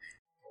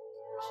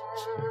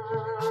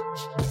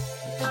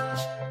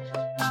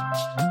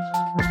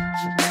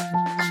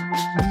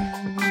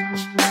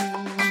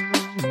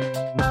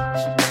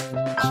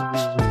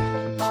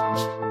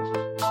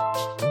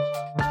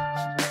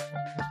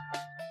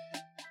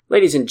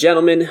Ladies and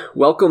gentlemen,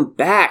 welcome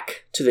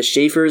back to the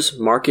Schaefer's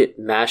Market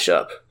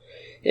Mashup.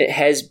 It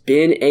has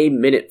been a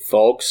minute,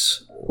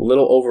 folks. A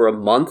little over a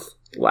month,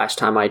 last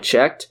time I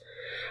checked.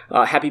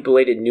 Happy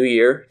belated New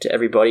Year to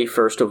everybody,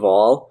 first of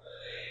all.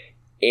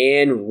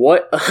 And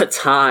what a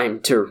time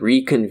to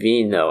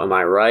reconvene, though, am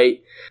I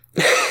right?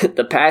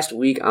 The past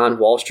week on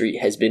Wall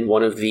Street has been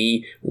one of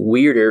the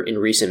weirder in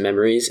recent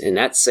memories, and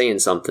that's saying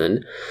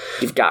something.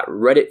 You've got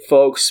Reddit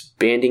folks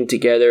banding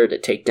together to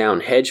take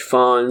down hedge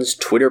funds,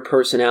 Twitter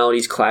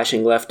personalities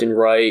clashing left and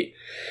right,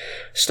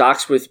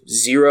 stocks with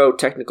zero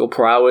technical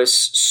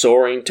prowess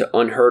soaring to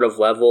unheard of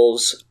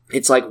levels.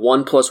 It's like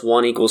 1 +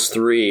 1 =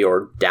 3,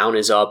 or down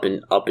is up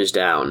and up is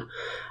down.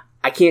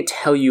 I can't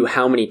tell you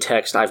how many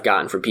texts I've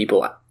gotten from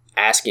people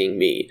asking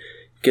me,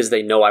 because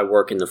they know I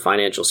work in the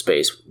financial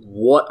space,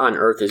 what on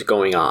earth is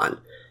going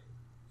on?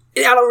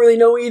 And I don't really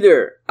know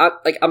either.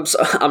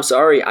 I'm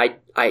sorry. I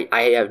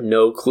have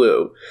no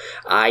clue.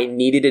 I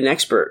needed an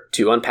expert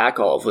to unpack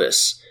all of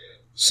this.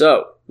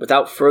 So,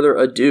 without further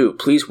ado,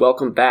 please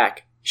welcome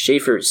back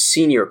Schaefer's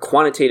senior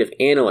quantitative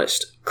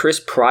analyst, Chris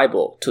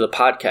Preibel, to the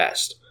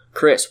podcast.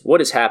 Chris,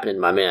 what is happening,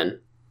 my man?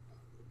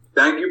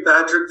 Thank you,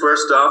 Patrick,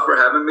 first off, for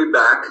having me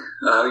back.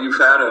 You've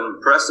had an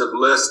impressive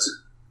list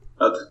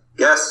of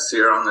guests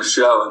here on the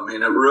show. I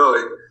mean, it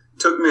really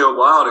took me a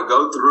while to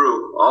go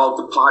through all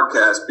the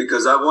podcasts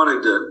because I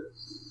wanted to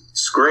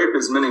scrape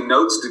as many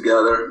notes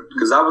together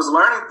because I was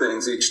learning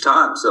things each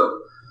time.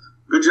 So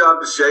good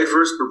job to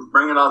Schaefer's for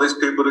bringing all these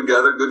people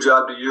together. Good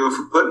job to you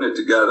for putting it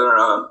together.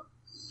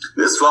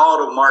 This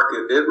volatile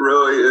market, it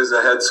really is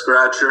a head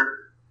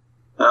scratcher.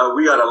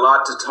 We got a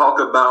lot to talk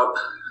about.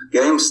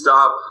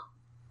 GameStop.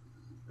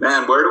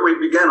 Man, where do we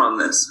begin on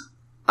this?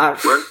 I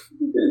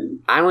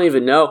don't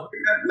even know.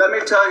 Let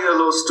me tell you a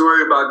little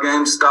story about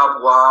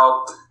GameStop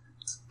while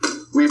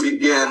we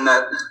begin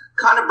that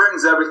kind of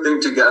brings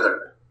everything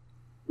together.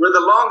 For the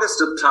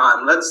longest of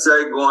time, let's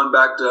say going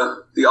back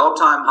to the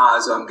all-time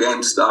highs on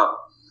GameStop,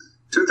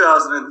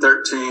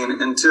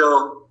 2013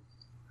 until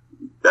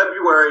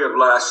February of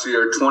last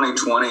year,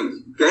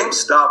 2020,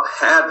 GameStop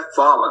had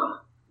fallen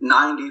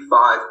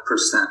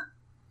 95%.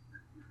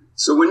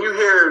 So when you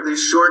hear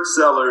these short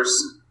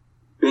sellers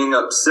being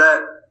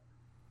upset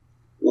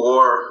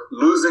or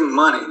losing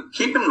money,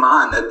 keep in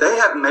mind that they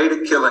have made a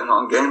killing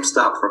on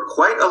GameStop for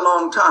quite a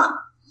long time.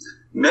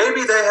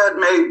 Maybe they had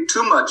made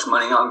too much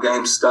money on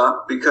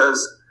GameStop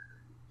because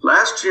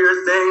last year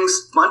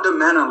things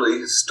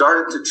fundamentally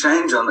started to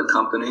change on the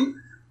company.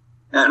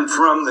 And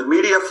from the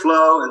media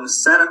flow and the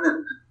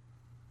sentiment,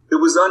 it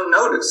was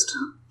unnoticed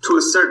to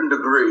a certain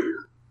degree.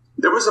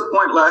 There was a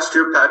point last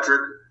year,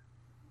 Patrick,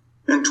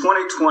 in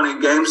 2020,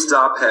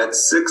 GameStop had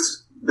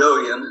 $6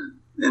 billion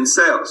in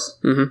sales.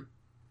 Mm-hmm.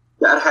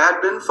 That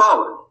had been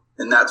falling,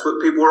 and that's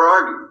what people were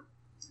arguing.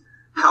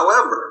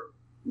 However,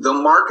 the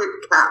market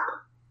cap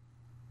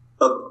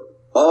of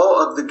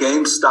all of the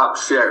GameStop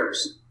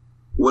shares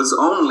was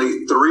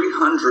only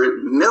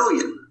 $300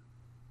 million.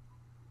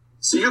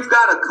 So you've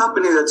got a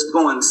company that's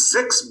going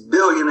 $6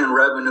 billion in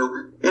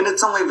revenue, and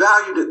it's only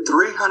valued at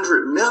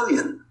 $300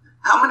 million.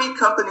 How many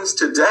companies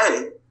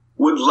today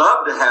would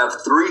love to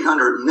have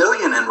 $300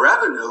 million in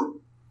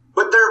revenue,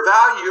 but they're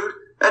valued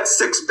at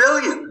 $6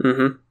 billion?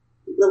 Mm-hmm.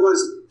 It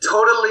was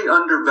totally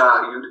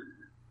undervalued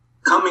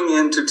coming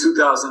into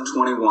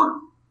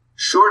 2021.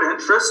 Short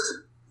interest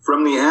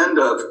from the end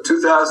of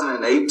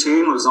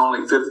 2018 was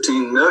only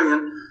 15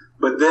 million,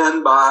 but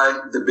then by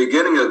the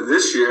beginning of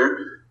this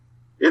year,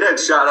 it had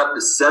shot up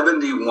to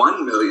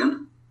 71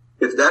 million.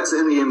 If that's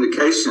any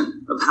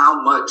indication of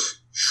how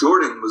much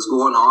shorting was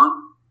going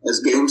on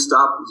as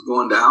GameStop was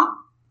going down,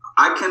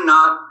 I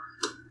cannot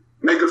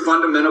make a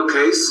fundamental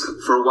case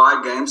for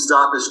why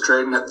GameStop is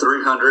trading at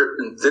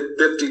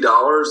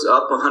 $350,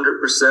 up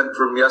 100%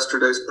 from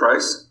yesterday's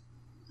price.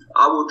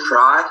 I will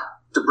try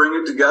to bring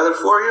it together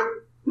for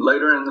you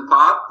later in the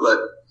pod, but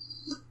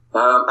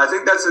I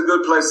think that's a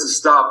good place to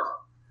stop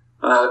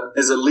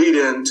as a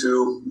lead-in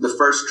to the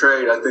first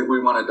trade I think we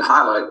wanted to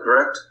highlight,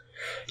 correct?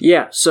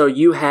 Yeah, so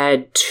you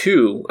had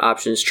two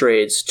options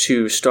trades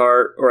to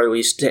start, or at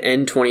least to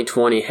end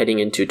 2020 heading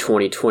into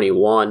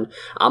 2021.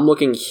 I'm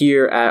looking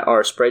here at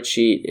our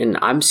spreadsheet, and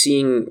I'm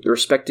seeing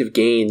respective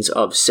gains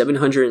of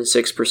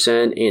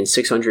 706% and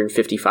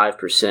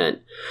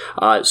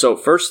 655%. So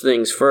first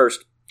things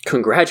first,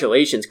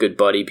 congratulations, good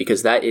buddy,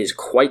 because that is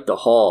quite the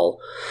haul.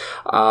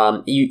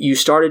 You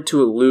started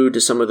to allude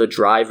to some of the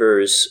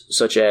drivers,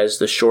 such as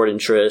the short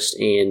interest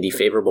and the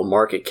favorable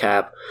market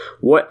cap.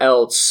 What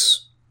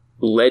else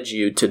led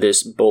you to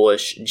this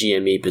bullish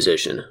GME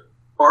position?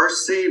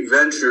 RC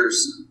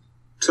Ventures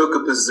took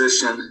a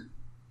position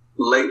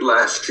late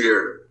last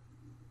year.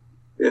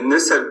 And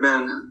this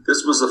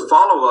was a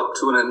follow-up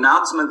to an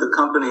announcement the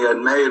company had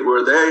made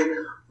where they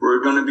were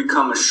going to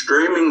become a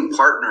streaming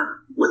partner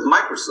with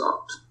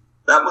Microsoft.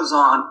 That was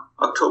on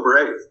October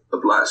 8th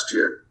of last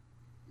year.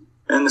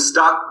 And the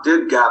stock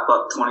did gap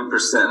up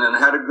 20% and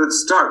had a good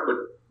start. But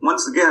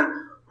once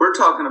again, we're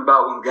talking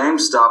about when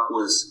GameStop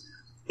was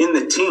in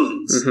the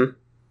teens,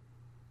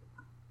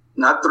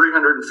 not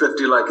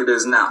 350 like it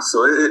is now.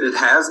 So it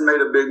has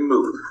made a big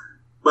move.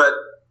 But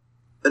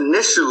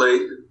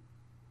initially,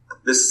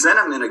 the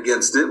sentiment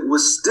against it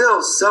was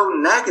still so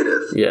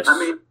negative. Yes. I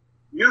mean,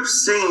 you've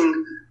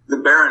seen the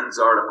Barron's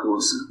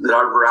articles that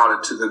I've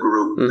routed to the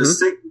group, the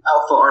Sig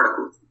Alpha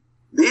articles.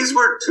 These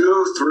were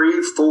 2,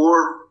 3,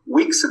 4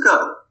 weeks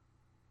ago.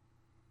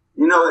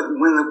 You know,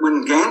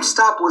 when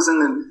GameStop was in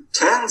the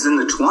 10s, in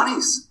the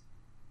 20s,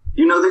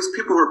 you know, these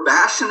people were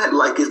bashing it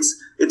like it's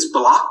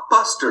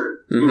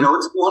Blockbuster. You know,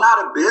 it's going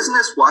out of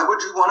business. Why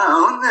would you want to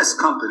own this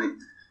company?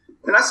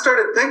 And I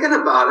started thinking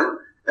about it.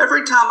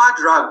 Every time I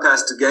drive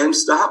past a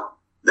GameStop,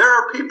 there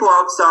are people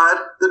outside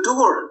the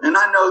door. And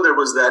I know there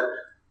was that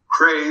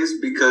craze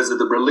because of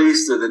the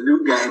release of the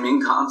new gaming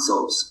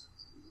consoles.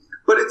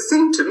 But it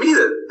seemed to me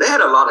that they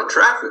had a lot of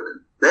traffic.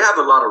 They have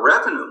a lot of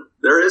revenue.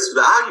 There is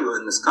value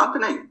in this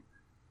company.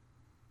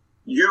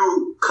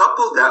 You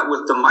couple that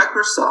with the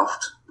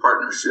Microsoft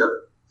partnership.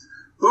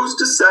 Who's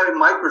to say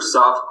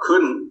Microsoft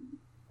couldn't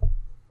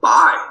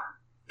buy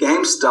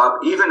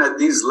GameStop even at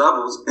these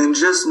levels and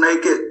just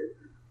make it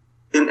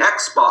an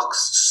Xbox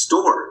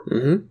store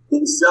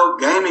and sell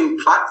gaming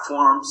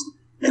platforms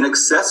and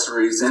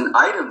accessories and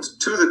items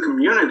to the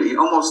community,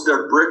 almost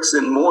their bricks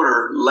and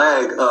mortar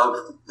leg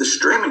of the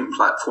streaming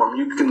platform.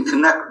 You can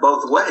connect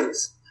both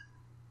ways.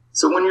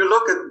 So when you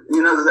look at,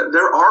 you know,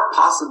 there are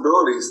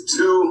possibilities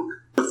to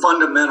the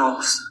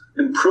fundamentals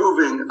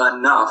improving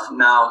enough.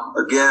 Now,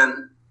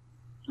 again,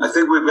 I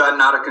think we've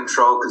gotten out of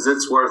control because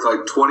it's worth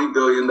like $20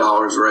 billion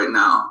right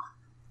now.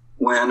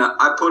 When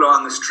I put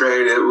on this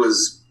trade, it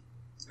was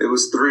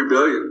 $3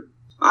 billion.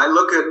 I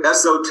look at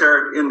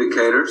esoteric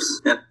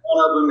indicators, and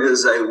one of them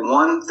is a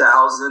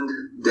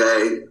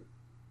 1,000-day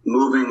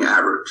moving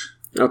average.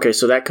 Okay,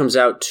 so that comes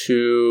out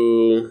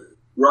to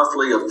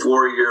roughly a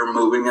 4-year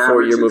moving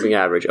average. 4-year moving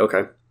average,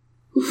 okay.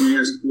 If you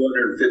use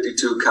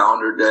 252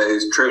 calendar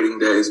days, trading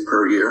days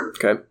per year.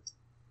 Okay.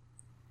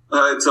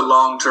 It's a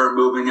long-term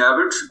moving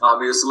average,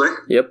 obviously.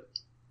 Yep.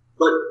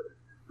 But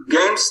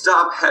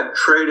GameStop had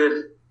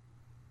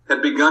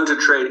begun to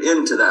trade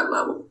into that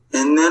level,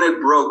 and then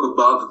it broke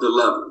above the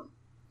level.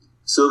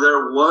 So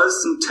there was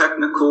some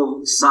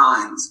technical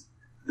signs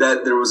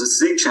that there was a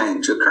sea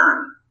change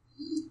occurring.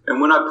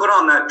 And when I put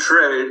on that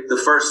trade, the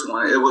first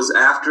one, it was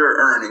after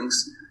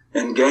earnings,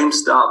 and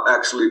GameStop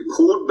actually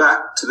pulled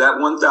back to that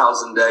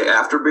 1,000 day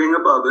after being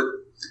above it.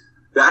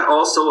 That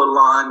also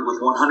aligned with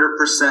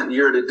 100%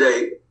 year to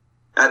date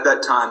at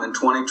that time in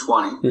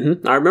 2020.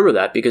 I remember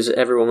that because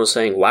everyone was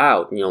saying,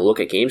 wow, you know, look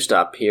at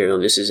GameStop here. You know,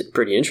 this is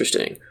pretty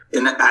interesting.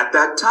 And at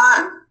that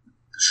time,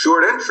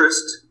 short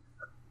interest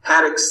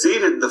had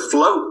exceeded the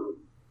float,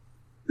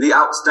 the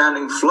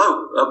outstanding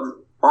float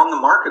on the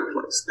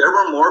marketplace. There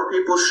were more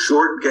people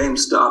short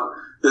GameStop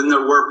than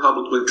there were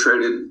publicly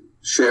traded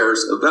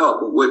shares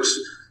available, which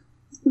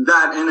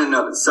that in and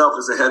of itself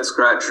is a head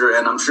scratcher.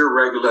 And I'm sure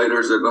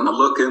regulators are going to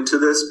look into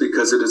this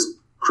because it is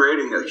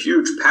creating a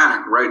huge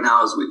panic right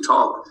now as we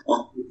talk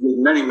with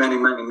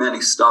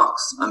many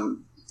stocks.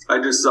 I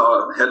just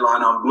saw a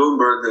headline on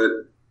Bloomberg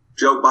that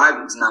Joe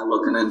Biden's now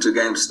looking into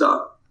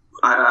GameStop.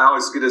 I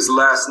always get his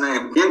last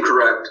name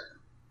incorrect.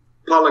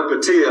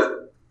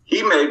 Polypatia.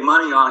 He made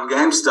money on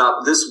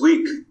GameStop this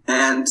week,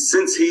 and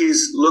since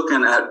he's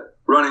looking at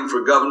running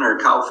for governor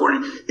of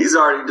California, he's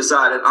already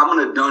decided I'm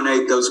going to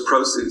donate those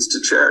proceeds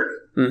to charity.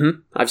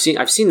 I've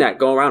seen that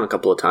go around a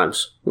couple of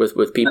times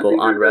with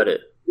people on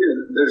Reddit.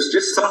 There's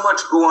just so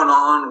much going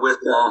on with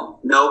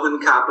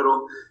Melvin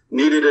Capital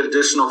needed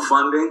additional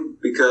funding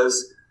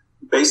because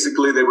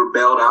basically they were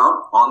bailed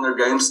out on their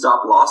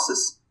GameStop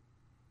losses.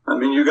 I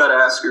mean, you got to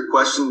ask your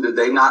question, did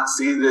they not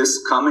see this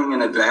coming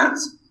in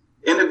advance?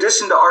 In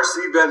addition to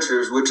RC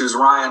Ventures, which is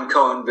Ryan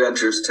Cohen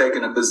Ventures,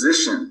 taking a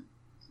position,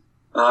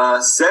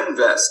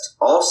 Senvest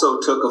also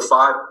took a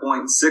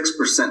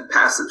 5.6%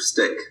 passive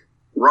stake.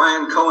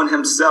 Ryan Cohen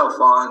himself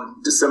on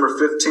December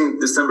 15th,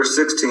 December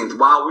 16th,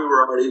 while we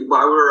were already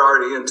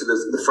into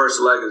the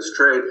first leg of this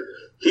trade,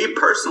 he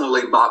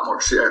personally bought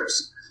more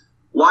shares.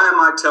 Why am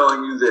I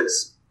telling you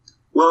this?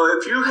 Well,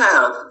 if you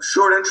have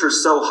short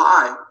interest so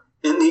high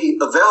and the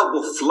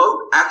available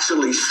float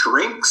actually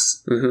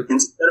shrinks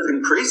instead of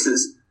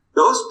increases,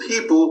 those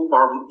people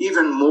are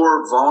even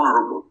more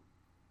vulnerable.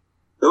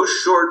 Those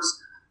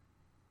shorts,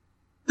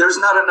 there's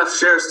not enough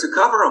shares to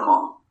cover them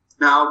all.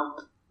 Now,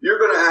 you're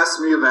going to ask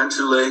me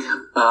eventually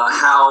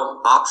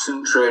how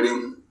option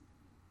trading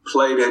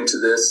played into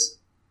this,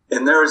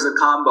 and there is a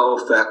combo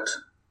effect.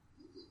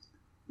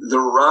 The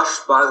rush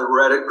by the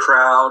Reddit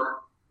crowd,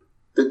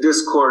 the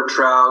Discord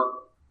crowd,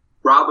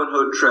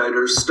 Robinhood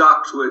traders,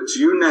 StockTwits,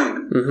 you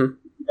name it.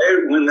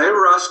 When they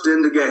rushed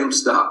into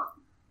GameStop,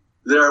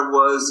 there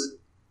was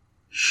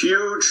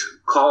huge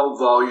call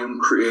volume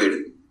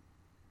created.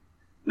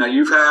 Now,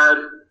 you've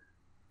had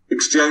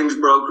exchange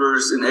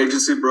brokers and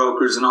agency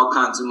brokers and all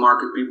kinds of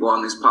market people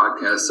on these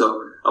podcasts.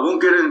 So I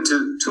won't get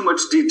into too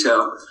much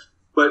detail,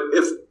 but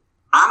if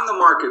I'm the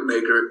market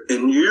maker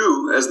and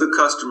you as the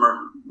customer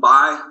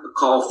buy a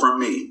call from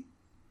me,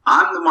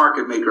 I'm the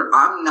market maker.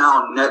 I'm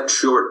now net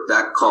short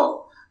that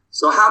call.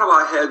 So how do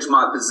I hedge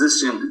my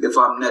position if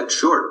I'm net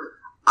short?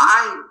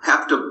 I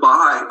have to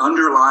buy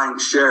underlying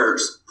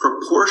shares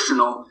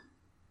proportional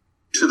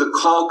to the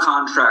call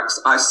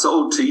contracts I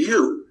sold to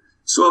you.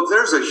 So if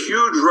there's a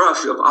huge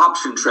rush of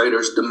option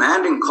traders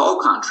demanding call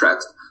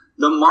contracts,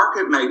 the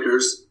market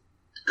makers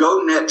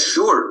go net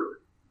short.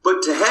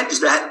 But to hedge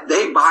that,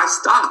 they buy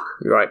stock.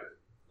 Right.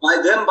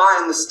 By them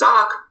buying the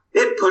stock,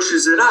 it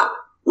pushes it up,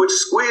 which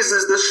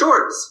squeezes the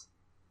shorts.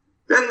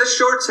 Then the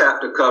shorts have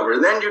to cover.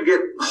 Then you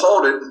get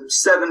halted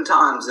 7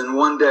 times in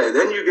one day.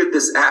 Then you get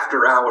this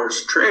after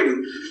hours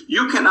trading.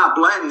 You cannot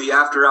blame the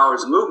after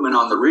hours movement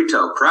on the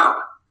retail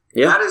crowd.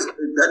 Yeah.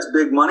 That's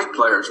big money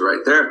players right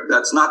there.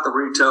 That's not the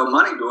retail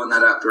money doing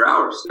that after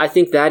hours. I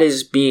think that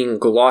is being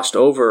glossed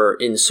over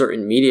in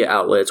certain media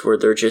outlets where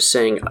they're just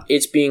saying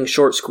it's being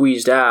short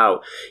squeezed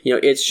out.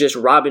 It's just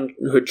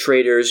Robinhood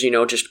traders,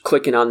 just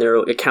clicking on their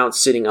accounts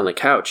sitting on the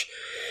couch.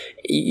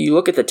 You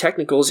look at the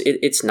technicals,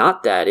 it's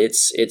not that.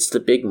 It's the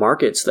big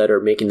markets that are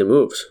making the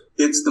moves.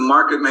 It's the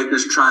market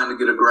makers trying to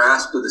get a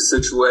grasp of the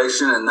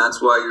situation, and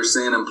that's why you're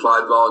seeing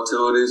implied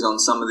volatilities on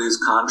some of these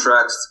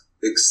contracts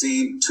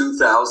exceed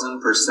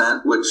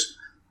 2,000%, which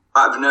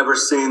I've never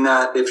seen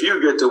that. If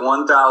you get to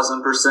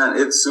 1,000%,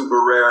 it's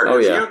super rare. Oh,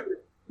 if yeah.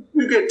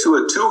 you get to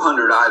a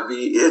 200 IV,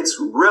 it's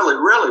really,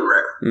 really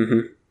rare. Mm-hmm.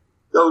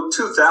 So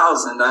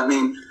 2,000,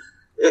 and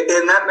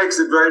that makes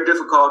it very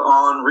difficult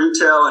on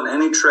retail and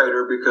any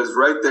trader, because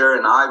right there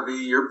in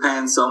IV, you're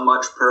paying so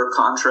much per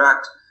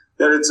contract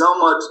that it's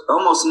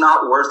almost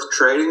not worth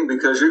trading,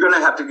 because you're going to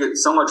have to get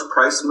so much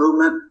price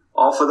movement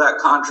off of that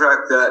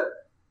contract that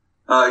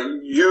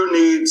you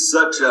need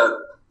such a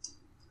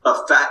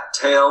fat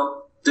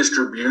tail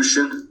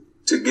distribution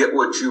to get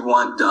what you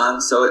want done.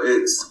 So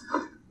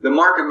the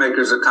market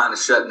makers are kind of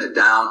shutting it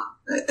down,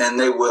 and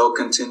they will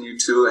continue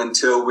to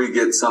until we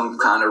get some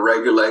kind of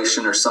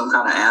regulation or some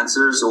kind of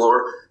answers,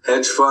 or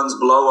hedge funds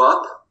blow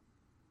up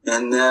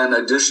and then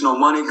additional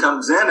money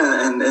comes in,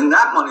 and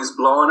that money's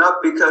blowing up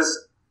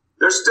because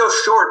they're still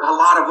short a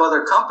lot of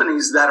other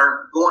companies that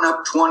are going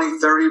up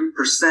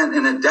 20-30%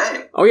 in a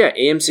day. Oh yeah,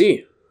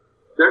 AMC.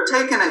 They're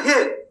taking a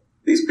hit.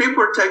 These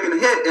people are taking a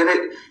hit, and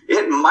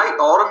it might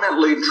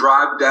ultimately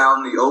drive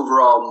down the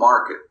overall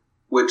market,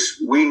 which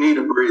we need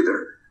a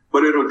breather.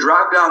 But it'll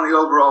drive down the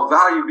overall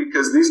value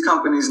because these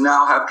companies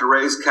now have to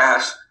raise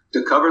cash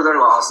to cover their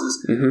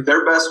losses. Mm-hmm.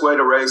 Their best way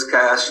to raise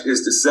cash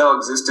is to sell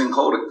existing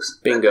holdings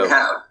Bingo.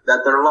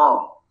 that they're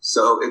long.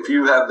 So if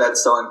you have that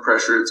selling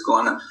pressure, it's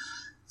going to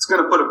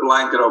put a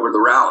blanket over the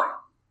rally.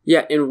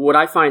 Yeah, and what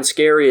I find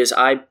scary is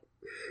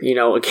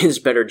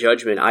against better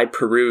judgment, I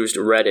perused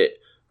Reddit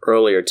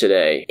earlier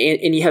today,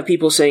 and you have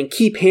people saying,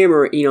 keep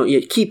hammering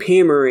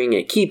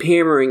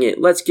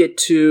it. Let's get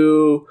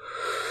to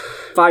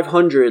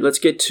 500. Let's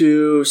get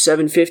to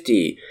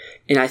 750.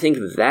 And I think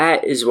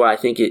that is why I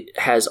think it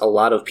has a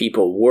lot of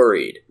people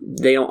worried.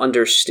 They don't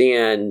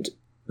understand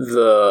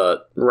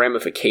the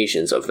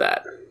ramifications of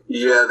that.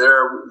 Yeah,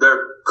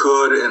 there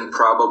could and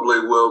probably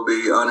will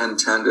be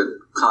unintended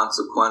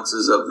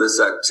consequences of this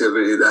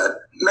activity that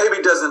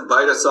maybe doesn't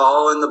bite us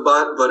all in the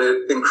butt, but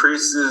it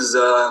increases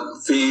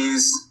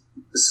fees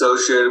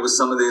associated with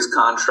some of these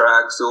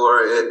contracts, or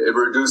it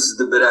reduces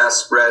the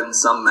bid-ask spread in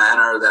some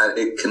manner that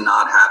it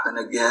cannot happen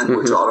again, mm-hmm.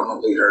 which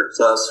ultimately hurts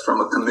us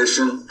from a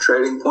commission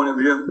trading point of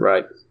view.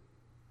 Right.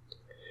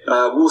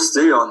 We'll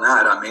see on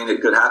that.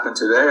 It could happen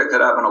today. It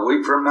could happen a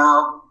week from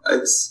now.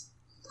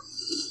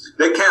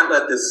 They can't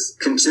let this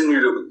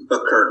continue to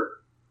occur.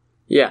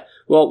 Yeah.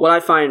 Well, what I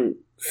find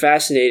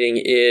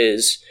fascinating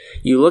is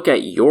you look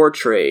at your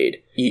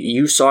trade,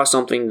 you saw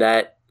something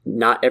that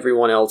not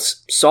everyone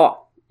else saw,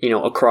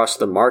 across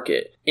the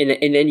market. And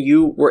then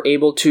you were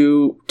able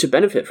to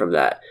benefit from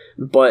that.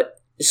 But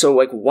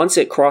so once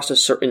it crossed a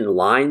certain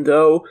line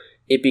though,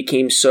 it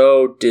became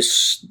so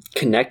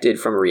disconnected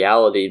from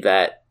reality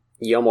that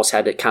you almost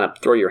had to kind of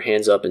throw your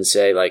hands up and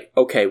say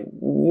okay,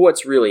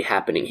 what's really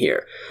happening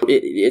here?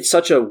 It's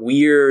such a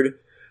weird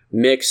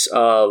mix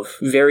of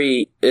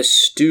very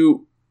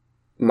astute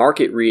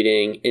market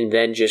reading and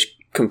then just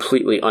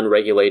completely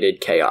unregulated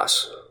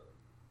chaos.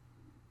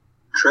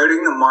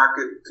 Trading the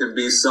market can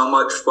be so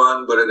much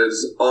fun, but it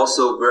is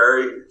also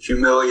very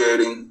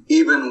humiliating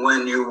even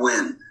when you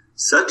win.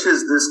 Such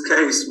as this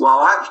case, while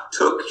I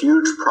took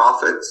huge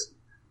profits,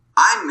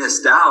 I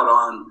missed out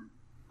on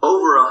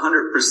over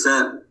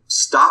 100%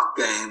 stock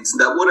gains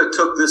that would have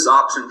took this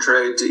option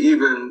trade to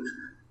even,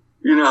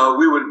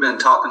 we would have been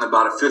talking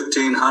about a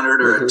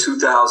 1,500 or a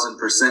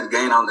 2,000%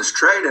 gain on this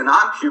trade. And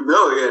I'm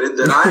humiliated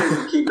that I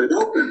didn't keep it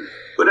open.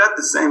 But at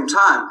the same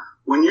time,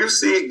 when you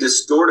see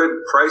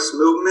distorted price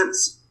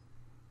movements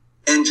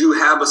and you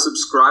have a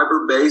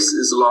subscriber base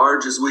as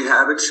large as we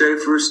have at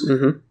Schaefer's,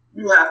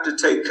 you have to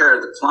take care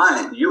of the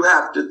client. You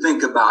have to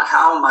think about,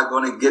 how am I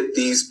going to get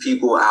these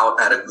people out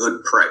at a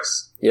good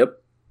price?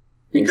 Yep.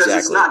 Because exactly.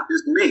 It's not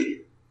just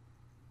me.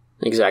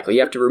 Exactly. You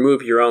have to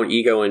remove your own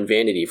ego and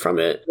vanity from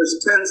it.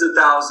 There's tens of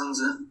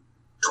thousands,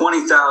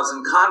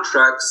 20,000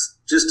 contracts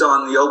just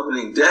on the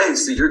opening day.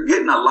 So you're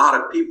getting a lot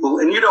of people,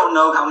 and you don't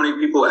know how many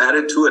people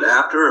added to it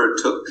after or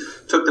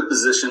took the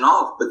position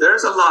off. But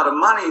there's a lot of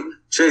money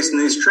chasing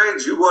these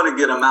trades. You want to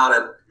get them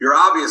out you're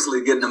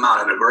obviously getting them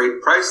out at a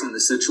great price in the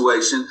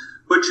situation,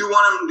 but you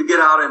want them to get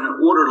out in an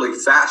orderly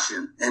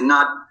fashion and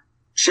not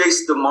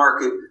chase the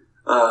market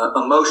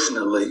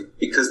emotionally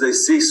because they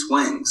see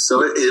swings.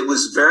 So it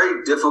was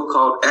very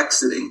difficult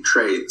exiting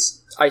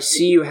trades. I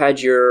see you had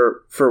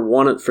for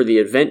the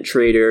event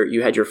trader,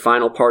 you had your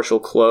final partial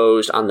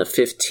closed on the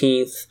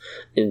 15th,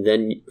 and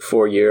then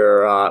for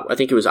your, I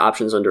think it was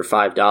options under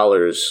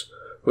 $5,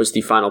 was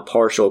the final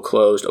partial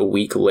closed a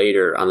week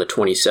later on the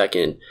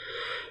 22nd.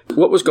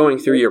 What was going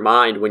through your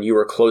mind when you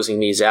were closing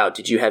these out?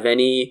 Did you have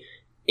any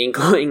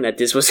inkling that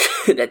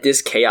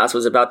this chaos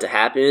was about to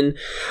happen?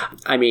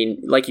 I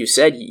mean, like you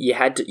said, you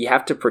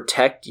have to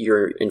protect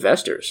your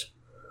investors.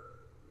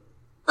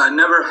 I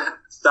never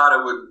thought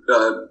it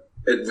would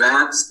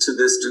advance to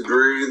this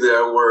degree.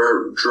 There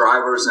were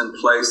drivers in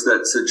place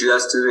that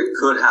suggested it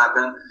could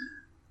happen,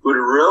 but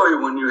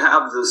really, when you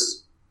have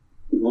this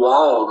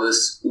wall,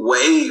 this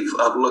wave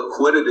of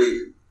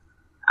liquidity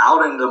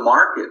out in the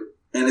market,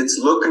 and it's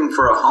looking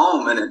for a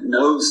home, and it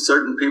knows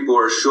certain people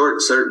are short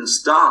certain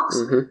stocks,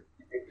 mm-hmm.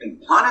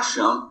 and punish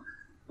them.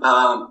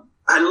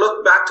 I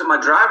looked back to my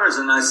drivers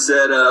and I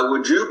said,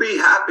 would you be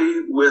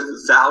happy with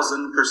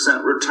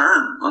 1,000%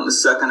 return on the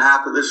second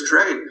half of this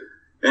trade?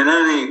 And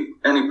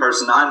any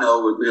person I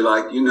know would be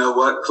like, you know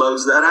what,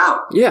 close that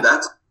out. Yeah.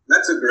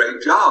 That's a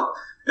great job.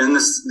 And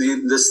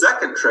the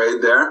second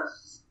trade there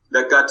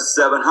that got to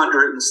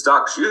 700 in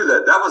stock shoe,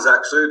 that was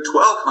actually a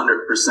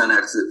 1,200%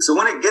 exit. So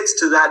when it gets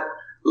to that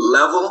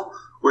level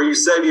where you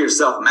say to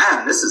yourself,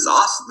 man, this is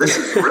awesome. This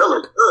is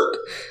really good.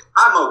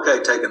 I'm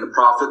okay taking the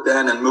profit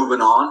then and moving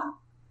on,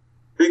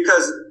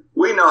 because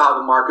we know how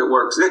the market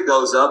works. It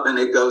goes up and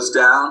it goes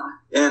down,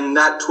 and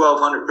that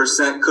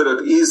 1,200% could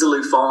have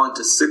easily fallen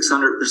to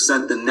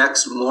 600% the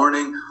next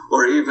morning,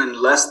 or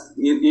even less.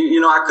 You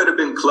know, I could have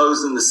been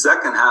closing the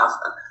second half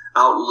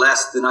out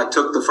less than I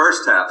took the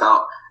first half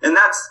out. And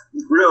that's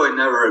really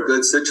never a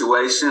good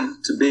situation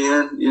to be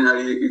in. You know,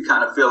 you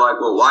kind of feel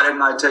like, well, why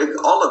didn't I take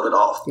all of it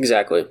off?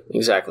 Exactly.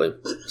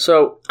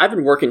 So I've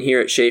been working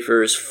here at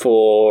Schaefer's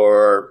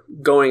for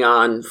going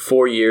on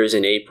 4 years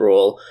in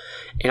April,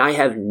 and I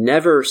have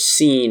never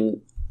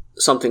seen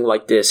something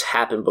like this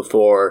happen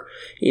before.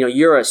 You know,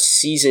 you're a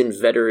seasoned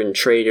veteran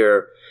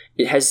trader.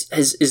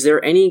 Is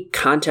there any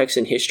context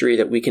in history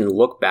that we can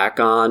look back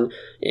on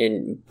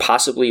and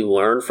possibly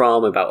learn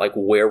from about like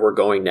where we're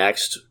going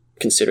next,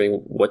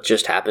 considering what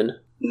just happened?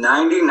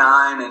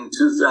 99 and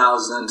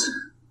 2000,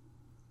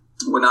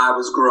 when I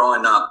was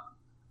growing up,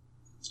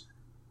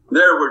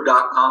 there were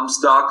dot-com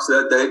stocks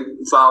that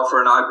they'd file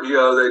for an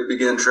IPO, they'd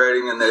begin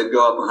trading, and they'd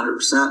go up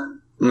 100%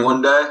 in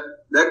one day.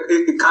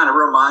 It kind of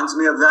reminds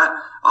me of that.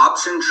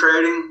 Option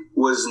trading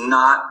was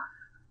not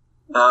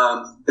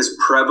as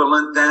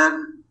prevalent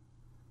then.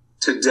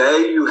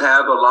 Today, you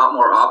have a lot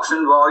more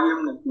option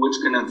volume, which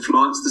can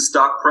influence the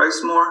stock price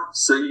more.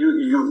 So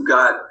you've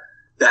got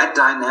that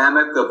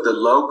dynamic of the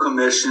low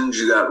commissions.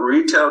 You got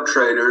retail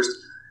traders.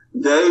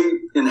 They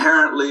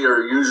inherently are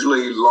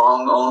usually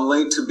long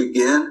only to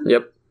begin.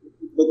 Yep.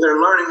 But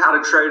they're learning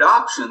how to trade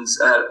options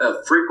at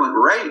a frequent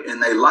rate,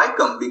 and they like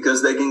them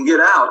because they can get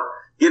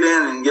in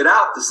and get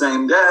out the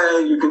same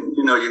day.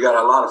 You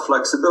got a lot of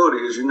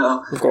flexibility, as you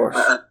know. Of course.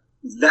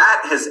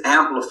 That has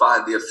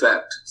amplified the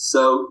effect.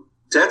 So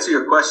to answer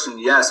your question,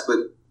 yes, but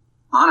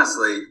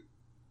honestly,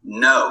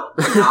 no.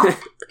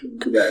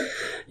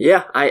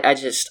 Yeah,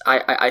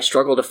 I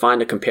struggle to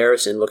find a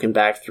comparison looking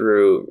back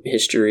through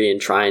history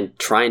and trying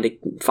to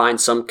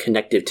find some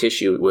connective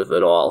tissue with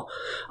it all.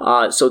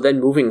 So then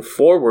moving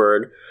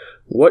forward,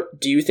 what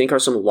do you think are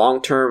some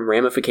long-term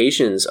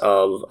ramifications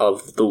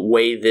of the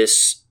way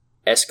this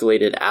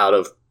escalated out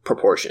of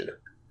proportion?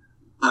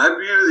 I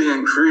view the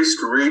increased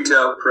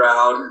retail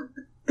crowd,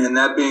 and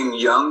that being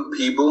young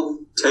people,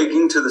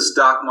 taking to the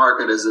stock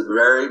market is a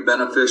very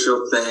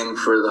beneficial thing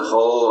for the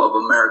whole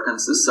of American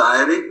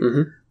society.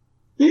 Mm-hmm.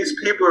 These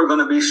people are going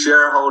to be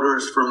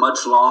shareholders for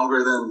much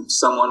longer than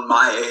someone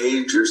my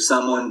age or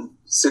someone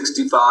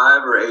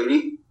 65 or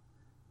 80.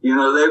 You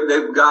know,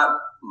 they've got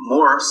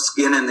more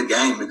skin in the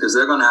game because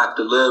they're going to have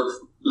to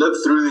live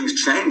through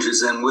these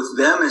changes. And with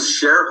them as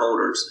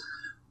shareholders,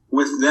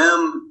 with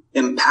them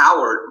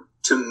empowered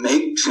to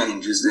make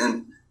changes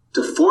and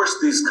to force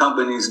these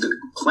companies to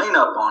clean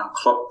up on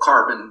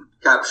carbon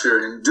capture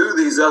and do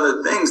these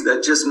other things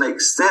that just make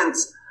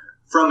sense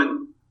from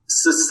a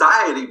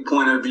society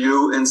point of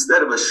view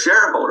instead of a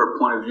shareholder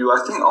point of view,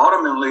 I think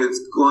ultimately it's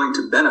going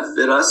to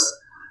benefit us.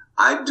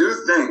 I do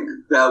think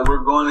that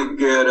we're going to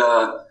get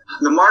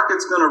the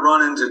market's going to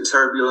run into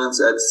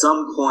turbulence at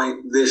some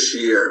point this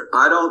year.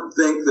 I don't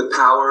think the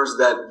powers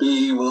that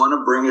be want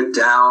to bring it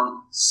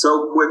down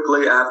so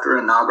quickly after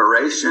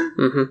inauguration.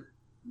 Mm-hmm.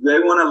 They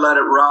want to let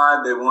it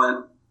ride. They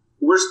want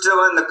we're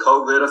still in the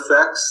COVID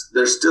effects.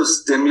 They're still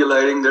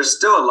stimulating. There's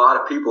still a lot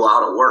of people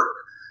out of work.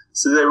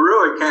 So they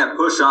really can't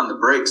push on the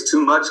brakes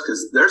too much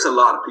because there's a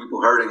lot of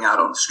people hurting out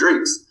on the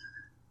streets.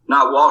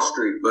 Not Wall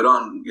Street, but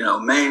on,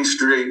 Main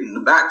Street and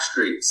the back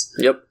streets.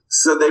 Yep.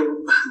 So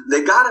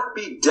they got to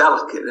be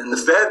delicate. And the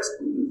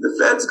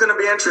Fed's going to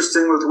be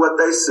interesting with what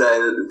they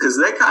say because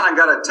they kind of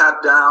got to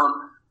tap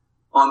down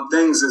on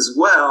things as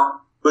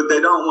well, but they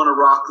don't want to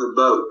rock the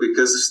boat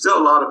because there's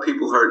still a lot of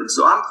people hurting.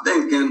 So I'm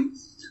thinking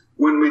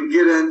when we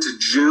get into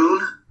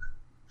June,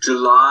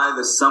 July,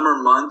 the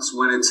summer months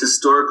when it's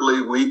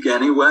historically weak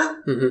anyway,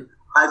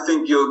 I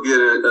think you'll get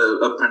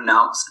a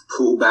pronounced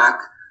pullback.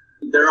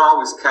 There are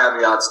always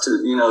caveats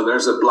to,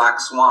 there's a black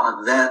swan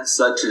event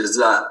such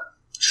as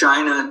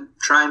China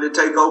trying to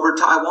take over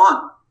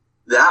Taiwan.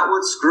 That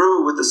would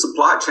screw with the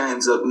supply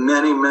chains of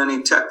many,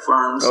 many tech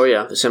firms. Oh,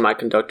 yeah, the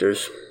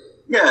semiconductors.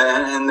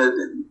 Yeah, and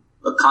the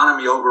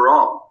economy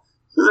overall.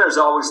 So there's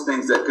always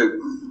things that could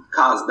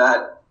cause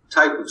that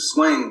type of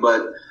swing,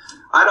 but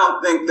I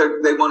don't think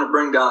that they want to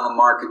bring down the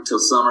market till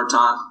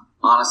summertime,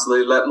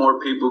 honestly. Let more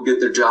people get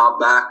their job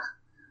back,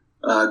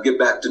 get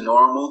back to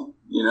normal,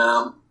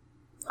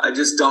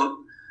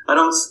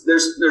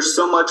 there's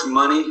so much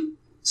money,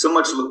 so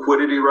much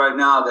liquidity right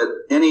now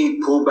that any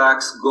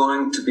pullback's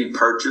going to be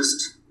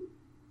purchased.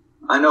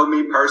 I know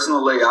me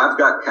personally, I've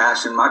got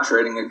cash in my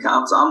trading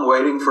accounts. I'm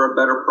waiting for a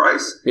better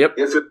price. Yep.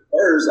 If it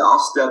occurs, I'll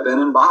step in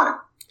and buy.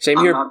 Same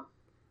here.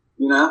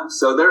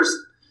 So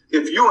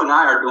if you and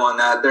I are doing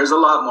that, there's a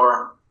lot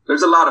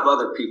of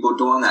other people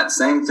doing that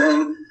same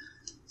thing.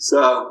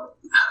 So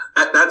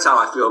that's how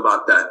I feel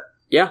about that.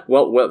 Yeah,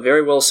 well,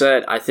 very well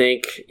said. I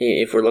think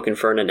if we're looking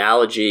for an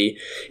analogy,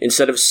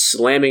 instead of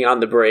slamming on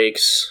the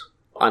brakes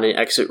on an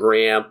exit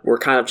ramp, we're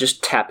kind of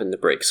just tapping the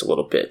brakes a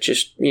little bit.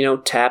 Just,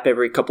 tap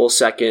every couple of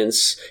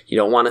seconds. You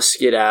don't want to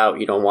skid out.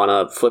 You don't want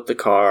to flip the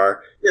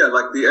car. Yeah,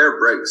 like the air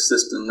brake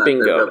system.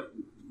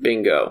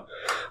 Bingo.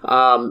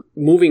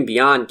 Moving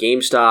beyond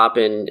GameStop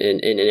and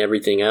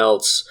everything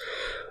else,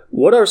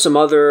 what are some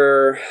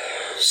other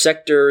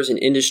sectors and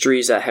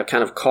industries that have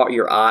kind of caught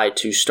your eye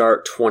to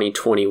start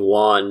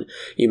 2021?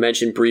 You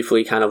mentioned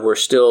briefly kind of we're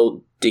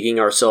still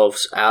digging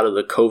ourselves out of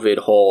the COVID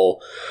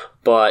hole,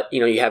 but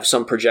you have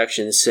some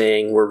projections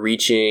saying we're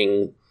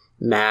reaching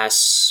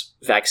mass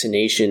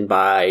vaccination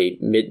by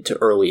mid to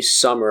early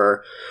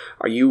summer.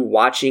 Are you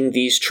watching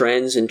these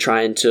trends and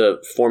trying to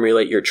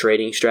formulate your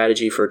trading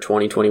strategy for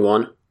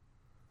 2021?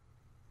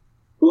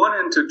 Going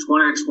into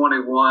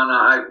 2021,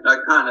 I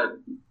kind of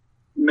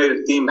made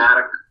a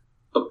thematic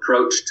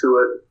approach to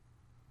it.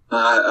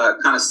 I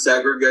kind of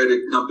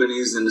segregated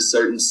companies into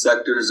certain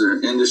sectors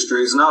or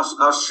industries, and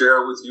I'll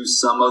share with you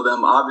some of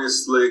them.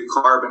 Obviously,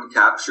 carbon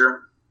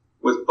capture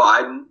with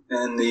Biden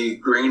and the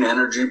green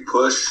energy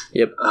push.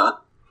 Yep.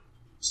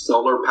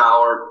 Solar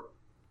power,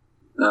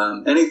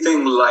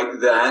 anything like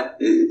that.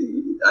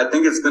 I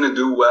think it's going to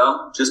do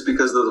well just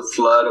because of the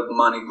flood of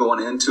money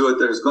going into it.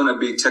 There's going to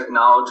be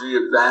technology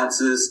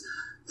advances,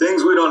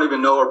 things we don't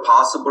even know are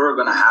possible are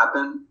going to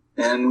happen.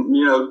 And,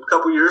 a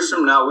couple years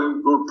from now,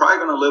 we're probably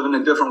going to live in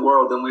a different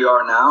world than we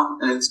are now.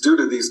 And it's due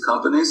to these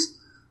companies.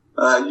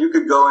 You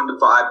could go into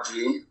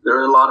 5G. There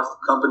are a lot of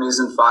companies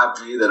in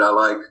 5G that I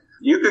like.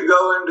 You could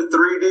go into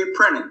 3D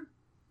printing.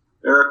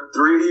 There are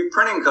 3D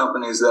printing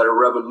companies that are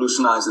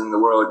revolutionizing the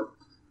world.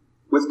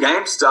 With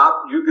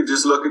GameStop, you could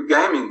just look at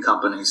gaming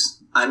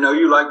companies. I know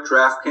you like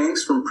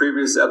DraftKings from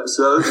previous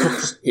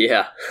episodes.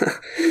 Yeah.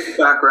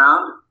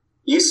 Background,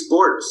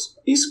 esports.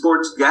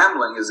 Esports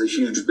gambling is a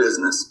huge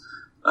business.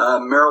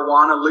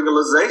 Marijuana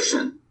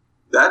legalization.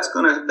 That's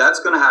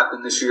gonna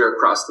happen this year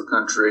across the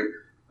country.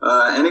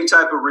 Any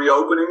type of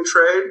reopening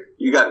trade.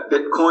 You got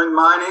Bitcoin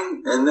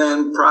mining, and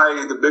then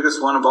probably the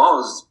biggest one of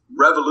all is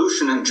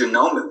revolution in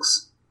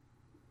genomics.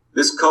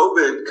 This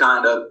COVID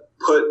kind of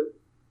put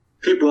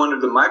people under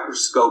the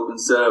microscope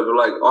instead of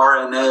like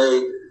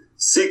RNA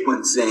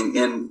sequencing,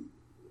 and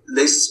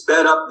they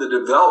sped up the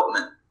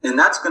development, and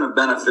that's going to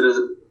benefit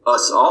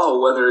us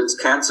all, whether it's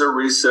cancer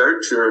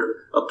research or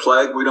a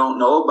plague we don't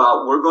know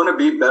about. We're going to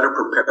be better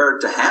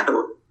prepared to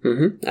handle it.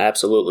 Mm-hmm.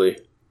 Absolutely.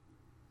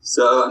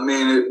 So,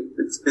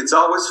 it's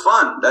always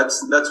fun.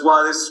 That's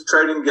why this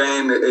trading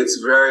game, it's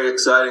very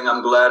exciting.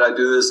 I'm glad I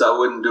do this. I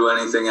wouldn't do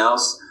anything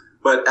else.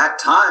 But at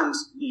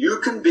times,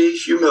 you can be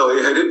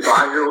humiliated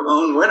by your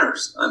own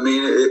winners.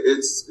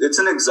 It's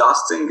an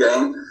exhausting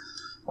game,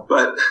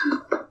 but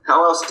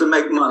how else to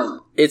make money?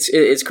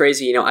 It's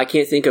crazy. I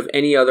can't think of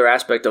any other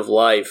aspect of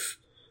life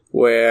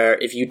where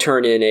if you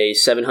turn in a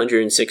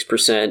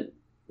 706%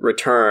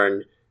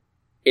 return,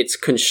 it's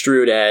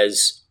construed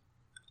as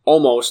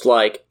almost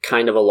like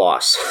kind of a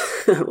loss.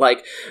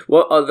 Like,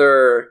 what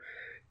other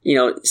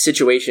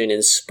situation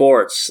in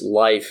sports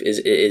life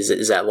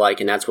is that like?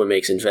 And that's what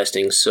makes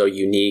investing so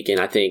unique, and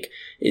I think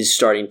is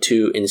starting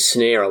to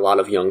ensnare a lot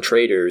of young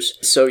traders.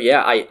 So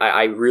yeah,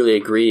 I really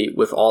agree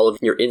with all of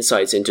your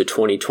insights into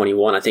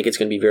 2021. I think it's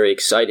going to be very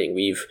exciting.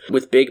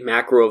 With big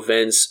macro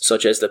events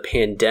such as the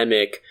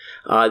pandemic,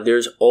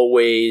 there's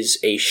always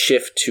a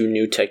shift to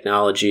new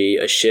technology,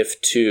 a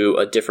shift to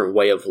a different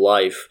way of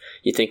life.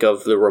 You think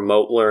of the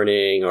remote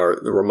learning or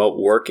the remote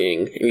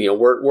working.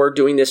 We're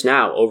doing this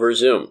now over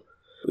Zoom.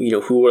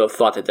 Who would have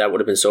thought that would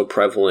have been so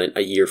prevalent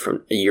a year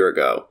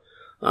ago?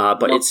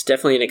 But it's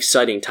definitely an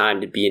exciting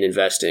time to be in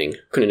investing.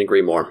 Couldn't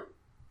agree more.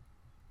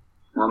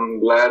 I'm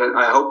glad.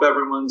 I hope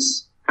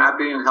everyone's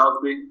happy and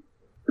healthy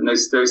and they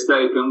stay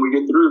safe and we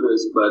get through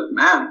this. But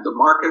man, the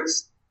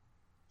markets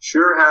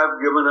sure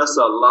have given us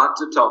a lot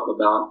to talk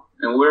about.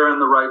 And we're in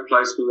the right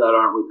place for that,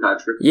 aren't we,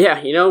 Patrick?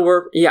 Yeah,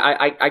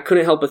 I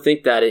couldn't help but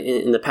think that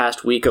in the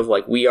past week of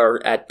we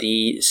are at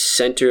the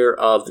center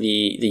of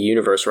the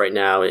universe right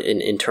now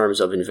in terms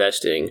of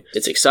investing.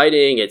 It's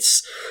exciting.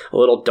 It's a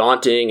little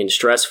daunting and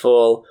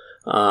stressful.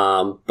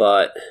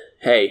 But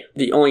hey,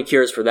 the only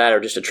cures for that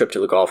are just a trip to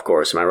the golf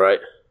course. Am I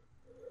right?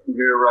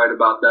 You're right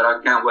about that.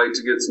 I can't wait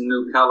to get some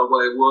new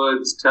Callaway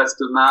woods, test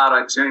them out.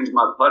 I changed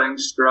my putting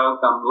stroke.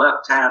 I'm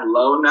left-hand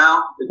low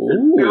now. It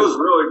feels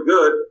really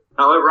good.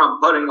 However, I'm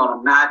putting on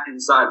a mat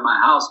inside my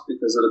house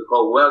because of the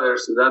cold weather.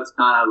 So that's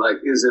kind of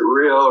is it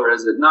real or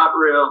is it not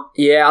real?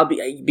 Yeah, I'll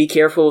be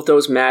careful with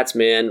those mats,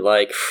 man.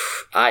 I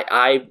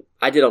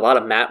did a lot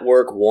of mat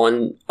work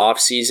one off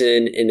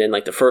season, and then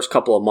the first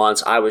couple of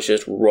months, I was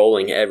just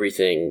rolling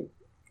everything,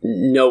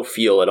 no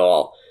feel at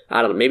all.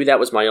 I don't know. Maybe that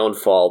was my own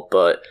fault,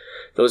 but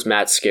those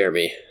mats scare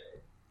me.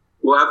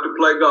 We'll have to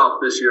play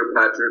golf this year,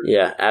 Patrick.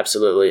 Yeah,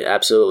 absolutely.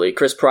 Absolutely.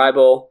 Chris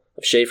Preibel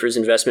of Schaefer's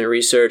Investment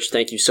Research,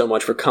 thank you so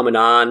much for coming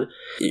on.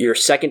 Your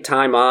second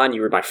time on.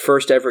 You were my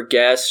first ever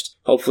guest.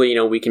 Hopefully,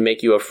 we can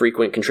make you a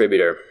frequent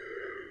contributor.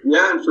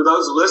 Yeah, and for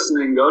those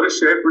listening, go to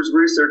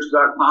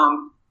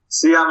schaefersresearch.com.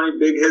 See how many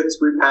big hits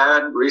we've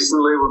had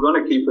recently. We're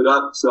going to keep it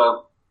up,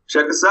 so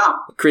check us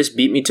out. Chris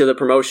beat me to the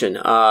promotion.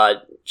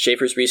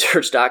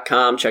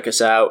 schaefersresearch.com. Check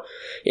us out.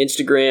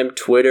 Instagram,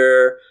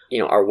 Twitter,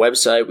 our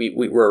website.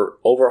 We're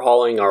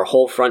overhauling our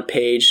whole front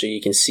page so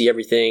you can see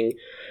everything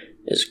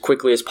as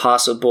quickly as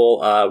possible.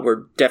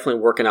 We're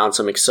definitely working on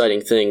some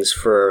exciting things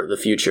for the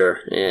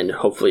future, and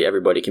hopefully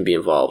everybody can be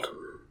involved.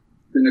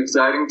 It's an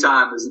exciting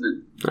time, isn't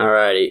it? All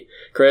righty.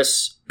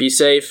 Chris, be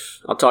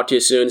safe. I'll talk to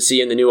you soon. See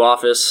you in the new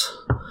office.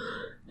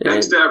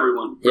 Thanks to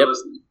everyone for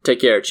listening. Take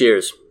care.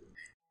 Cheers.